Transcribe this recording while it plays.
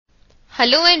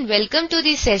Hello and welcome to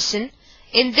the session.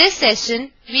 In this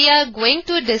session, we are going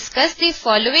to discuss the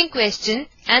following question,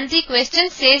 and the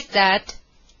question says that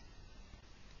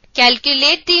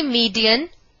calculate the median,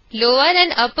 lower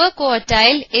and upper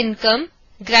quartile income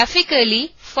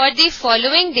graphically for the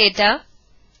following data.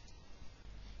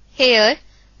 Here,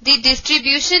 the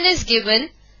distribution is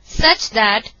given such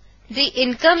that the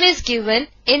income is given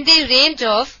in the range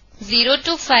of 0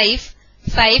 to 5,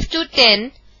 5 to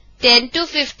 10, 10 to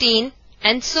 15,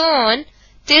 and so on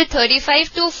till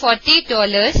 $35 to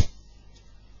 $40,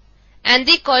 and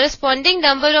the corresponding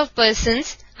number of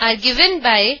persons are given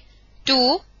by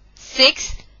 2,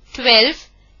 6, 12,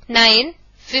 9,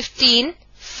 15,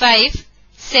 5,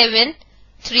 7,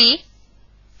 3.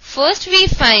 First we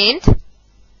find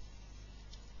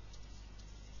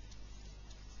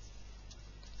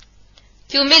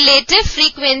cumulative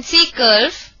frequency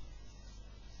curve .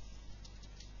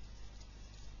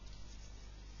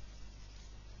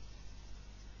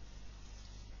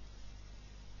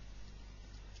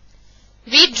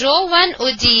 We draw one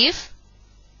ogive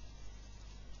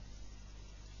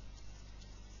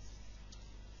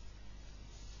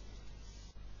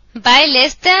by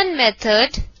less than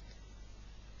method .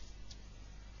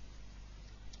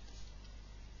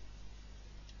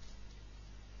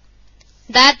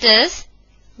 That is,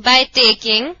 by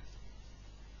taking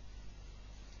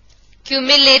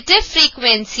cumulative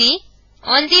frequency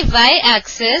on the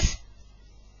y-axis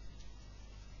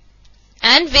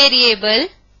and variable,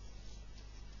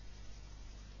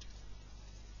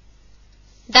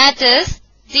 that is,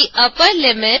 the upper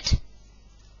limit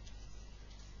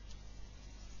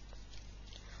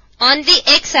on the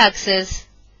x-axis.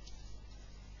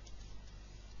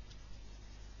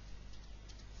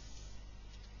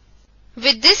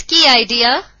 With this key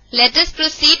idea, let us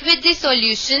proceed with the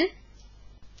solution.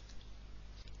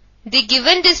 The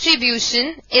given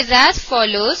distribution is as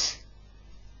follows.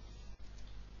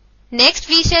 Next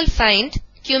we shall find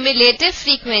cumulative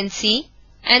frequency,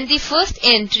 and the first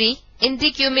entry in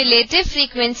the cumulative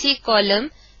frequency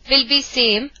column will be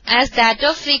same as that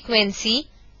of frequency,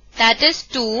 that is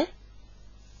 2.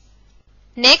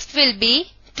 Next will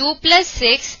be 2 plus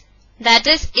 6, that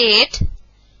is 8.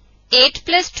 8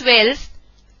 plus 12,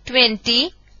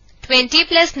 20. 20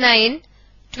 plus 9,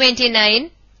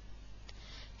 29.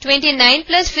 29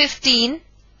 plus 15,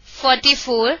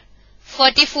 44.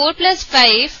 44 plus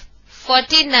 5,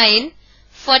 49.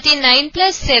 49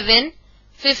 plus 7,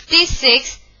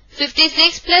 56.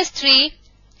 56 plus 3,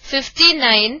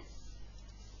 59.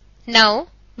 Now,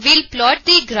 we'll plot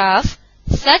the graph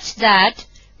such that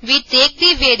we take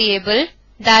the variable,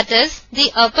 that is, the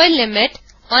upper limit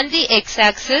on the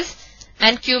x-axis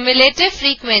and cumulative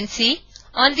frequency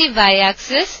on the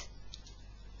y-axis.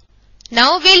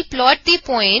 Now we'll plot the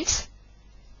points.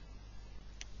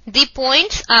 The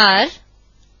points are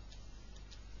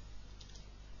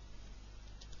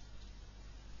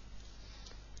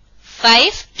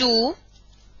 5, 2,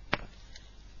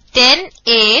 10,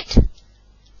 8,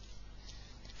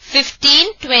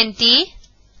 15, 20,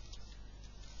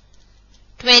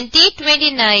 20,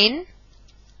 29,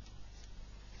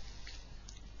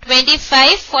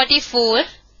 25, 44,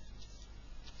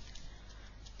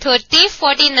 30,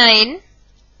 49,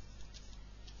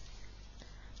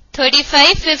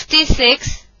 35,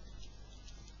 56,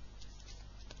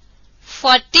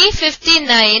 40,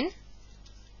 59.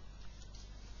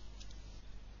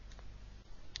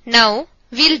 Now,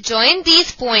 we'll join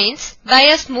these points by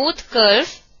a smooth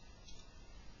curve.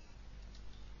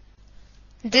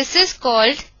 This is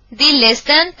called the less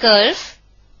than curve.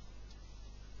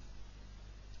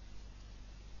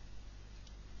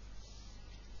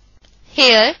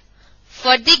 Here,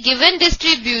 for the given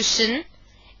distribution,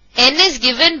 n is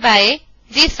given by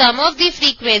the sum of the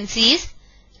frequencies,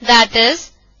 that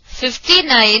is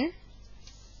 59.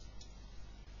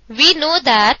 We know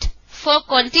that for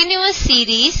continuous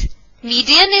series,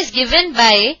 median is given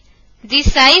by the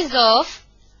size of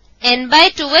n by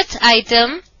 2th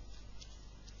item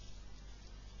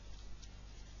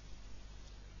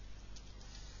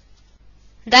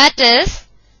that is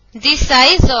the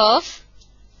size of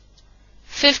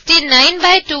 59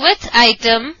 by 2th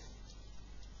item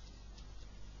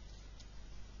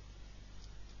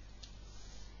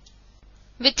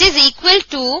which is equal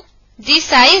to the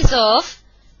size of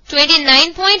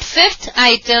 29.5th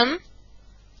item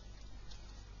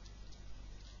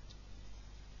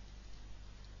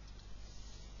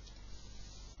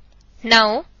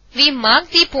Now, we mark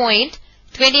the point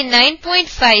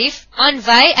 29.5 on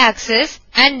y-axis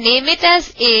and name it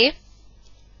as A.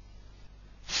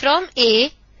 From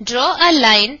A, draw a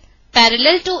line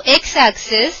parallel to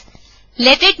x-axis.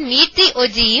 Let it meet the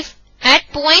ogive at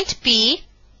point P.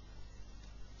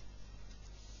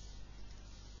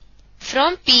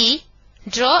 From P,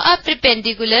 draw a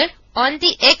perpendicular on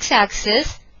the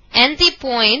x-axis and the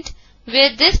point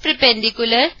where this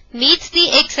perpendicular meets the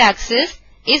x-axis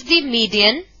is the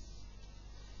median.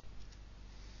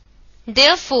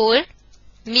 Therefore,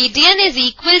 median is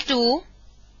equal to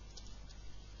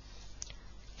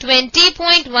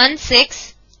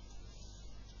 20.16.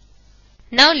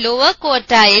 Now lower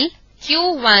quartile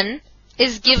Q1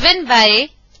 is given by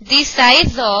the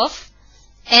size of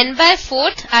n by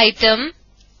 4th item,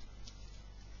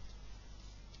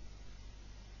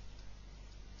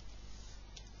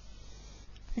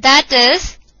 that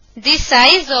is the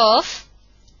size of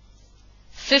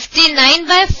 59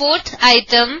 by 4th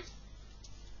item,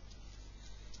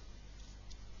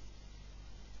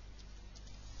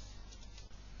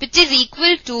 which is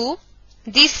equal to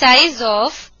the size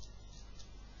of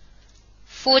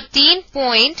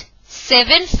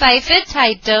 14.75th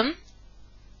item.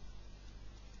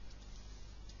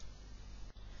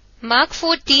 Mark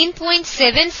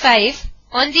 14.75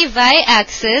 on the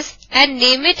y-axis and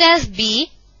name it as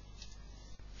B.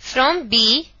 From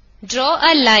B, draw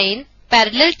a line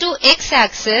parallel to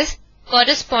x-axis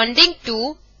corresponding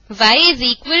to y is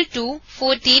equal to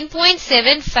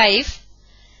 14.75.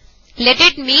 Let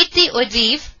it meet the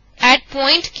ogive at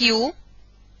point Q.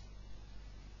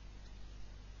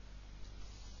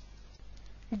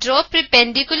 Draw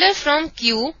perpendicular from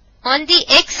Q on the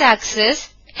x-axis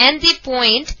and the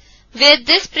point where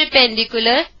this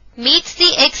perpendicular meets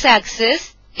the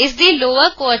x-axis is the lower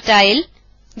quartile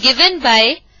given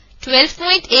by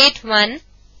 12.81.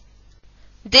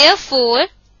 Therefore,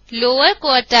 lower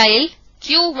quartile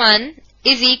Q1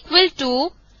 is equal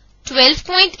to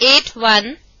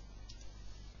 12.81.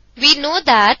 We know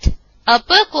that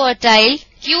upper quartile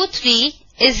Q3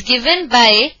 is given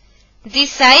by the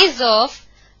size of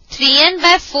 3n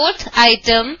by 4th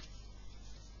item,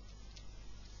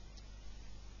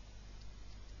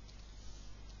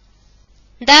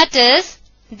 that is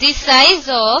the size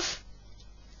of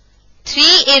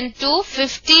 3 into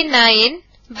 59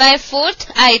 by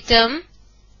 4th item,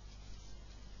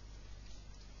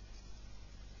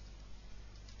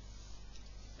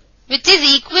 which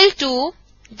is equal to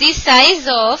the size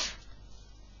of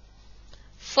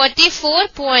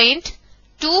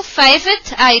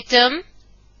 44.25th item.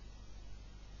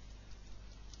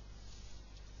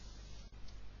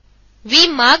 We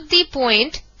mark the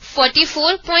point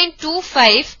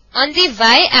 44.25 on the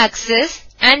y-axis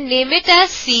and name it as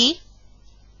C.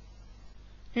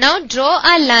 Now draw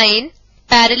a line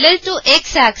parallel to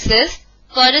x-axis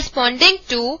corresponding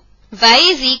to y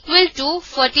is equal to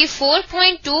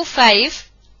 44.25.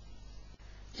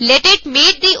 Let it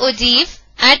meet the ogive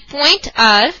at point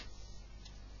R.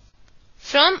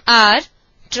 From R,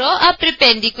 draw a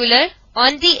perpendicular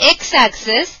on the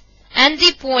x-axis and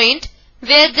the point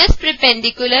where this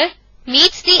perpendicular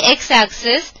meets the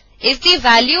x-axis is the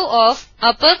value of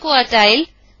upper quartile,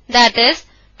 that is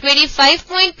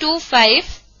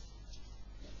 25.25.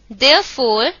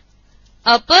 Therefore,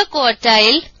 upper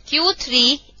quartile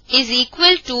Q3 is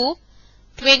equal to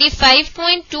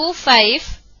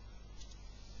 25.25.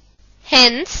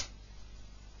 Hence,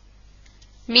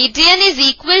 median is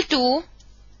equal to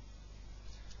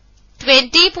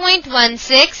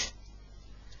 20.16.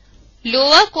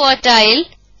 Lower quartile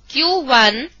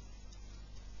Q1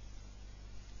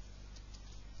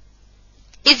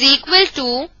 is equal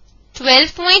to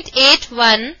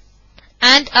 12.81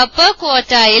 and upper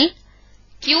quartile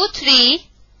Q3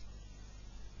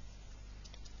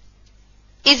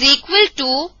 is equal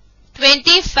to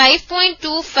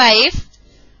 25.25,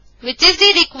 which is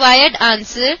the required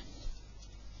answer.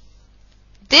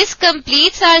 This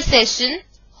completes our session.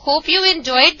 Hope you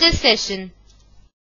enjoyed this session.